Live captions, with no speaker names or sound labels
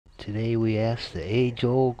Today we ask the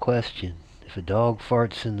age-old question. If a dog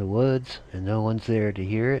farts in the woods and no one's there to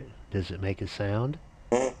hear it, does it make a sound?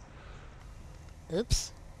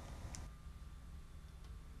 Oops.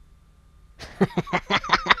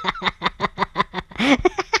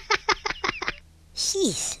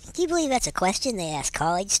 Jeez, do you believe that's a question they ask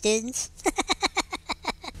college students?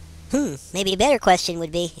 Maybe a better question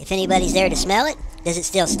would be, if anybody's there to smell it, does it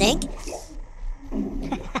still stink?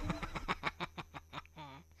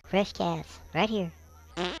 Fresh cats, right here.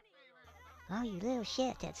 Oh, you little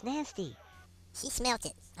shit, that's nasty. She smelt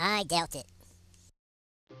it. I dealt it.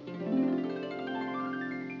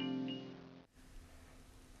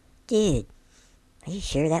 Dude, are you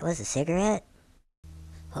sure that was a cigarette?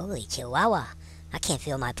 Holy chihuahua, I can't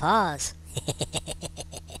feel my paws.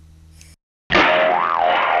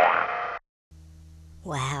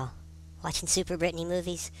 Wow, watching Super Britney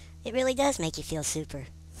movies, it really does make you feel super.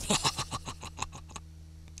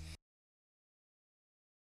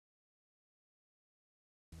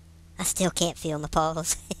 I still can't feel my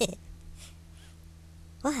paws.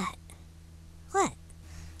 What? What?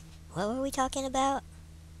 What were we talking about?